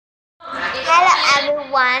Hello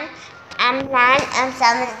everyone, I'm Lan, I'm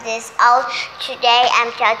 7 years old. Today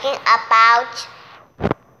I'm talking about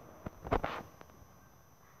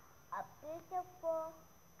a beautiful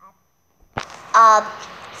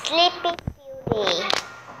Sleeping Beauty.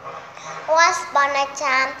 Once upon a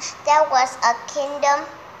time there was a kingdom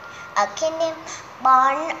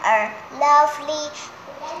born a lovely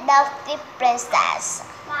princess.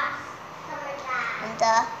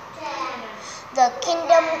 The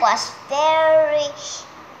kingdom was very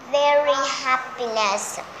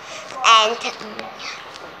happiness, and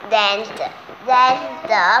then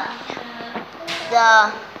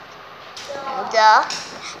the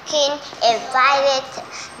king invited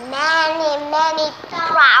many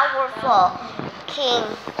powerful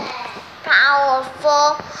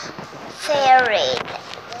fairies,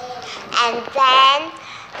 and then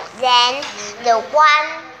the one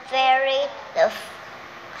fairy,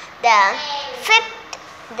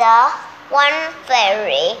 the one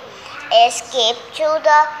fairy escaped to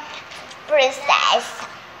the princess.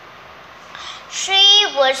 She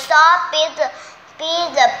would so be the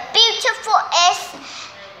beautifulest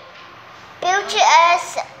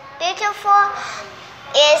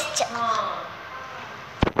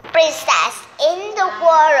princess in the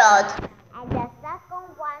world. And the second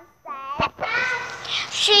one said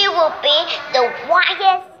she will be the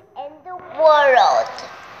wisest in the world.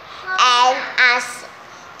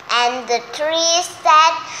 And the tree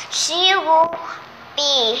said she will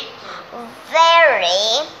be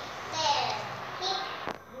very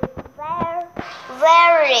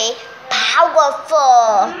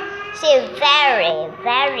powerful. She's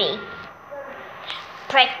very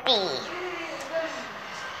pretty.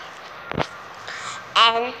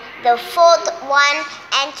 And the fourth one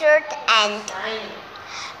entered, and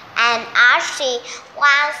as she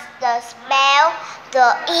was the spell,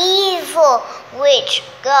 the evil witch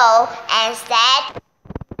go and said,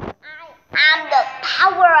 I am the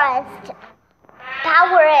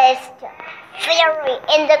powerest fairy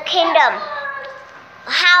in the kingdom.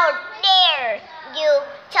 How dare you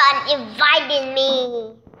start inviting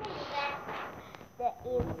me?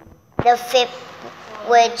 The fifth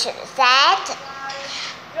witch said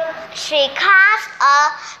she cast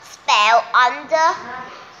a spell on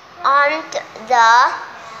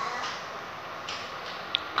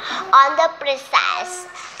the princess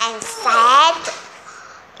and said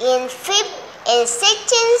in 6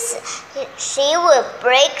 she will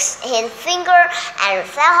break his finger and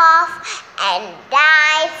fell off and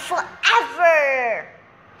die forever.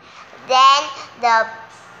 Then the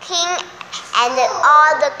king and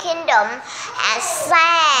all the kingdom are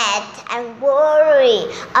sad and worried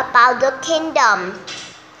about the kingdom.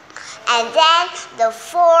 And then the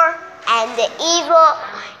four and the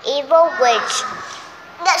evil witch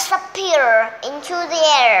disappear into the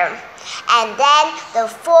air. And then the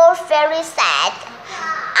four fairies said,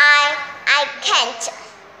 I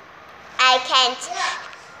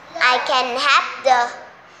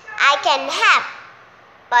can help,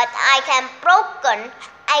 but I can't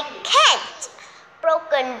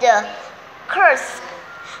broken the curse.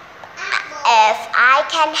 If I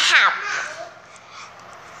can help,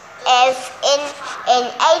 if in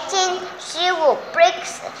 18 she will break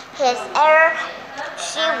his ear,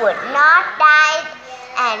 she would not die,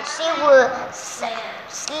 and she will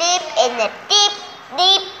sleep in a deep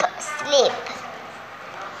sleep.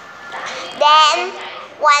 Then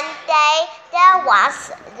one day there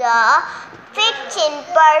was the 16th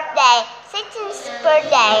birthday.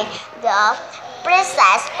 The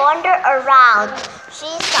princess wandered around.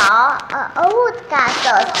 She saw an old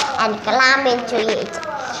castle and climbed into it.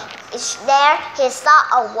 There he saw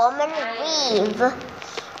a woman weave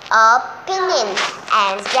a pinion,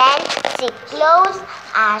 and then she closed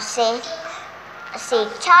as she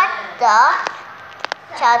shut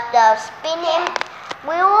the spinning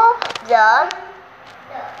wheel.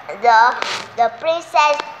 The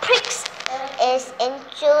princess pricks it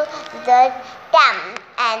into the dam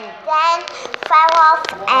and then fell off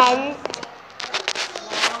and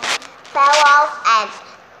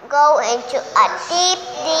go into a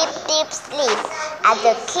deep sleep. And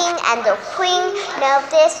the king and the queen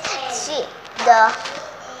noticed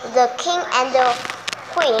the king and the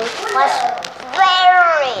queen was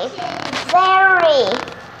very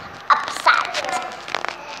upset.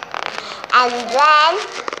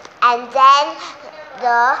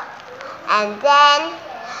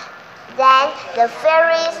 Then the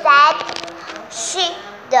fairy said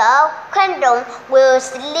the kingdom will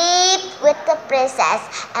sleep with the princess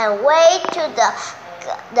and wait to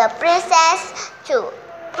the princess to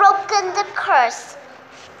broken the curse.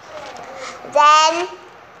 Then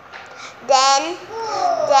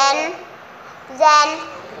Then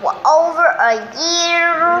over a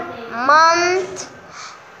year, month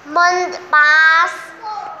passed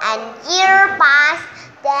and year passed.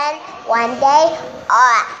 Then one day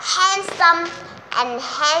a handsome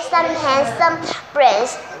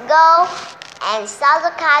prince go and saw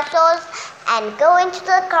the castles and go into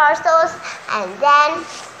the castles, and then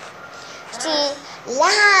she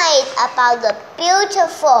lied about the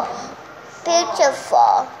beautiful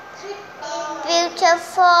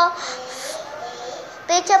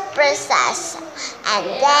princess, and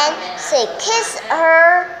then she kissed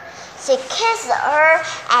her,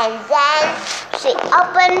 and then she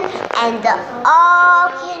opened, and the all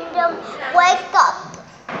kingdom wake up,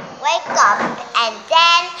 and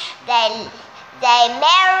then they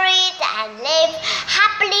married and lived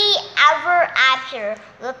happily ever after.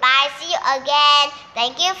 Goodbye, see you again.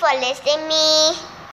 Thank you for listening me.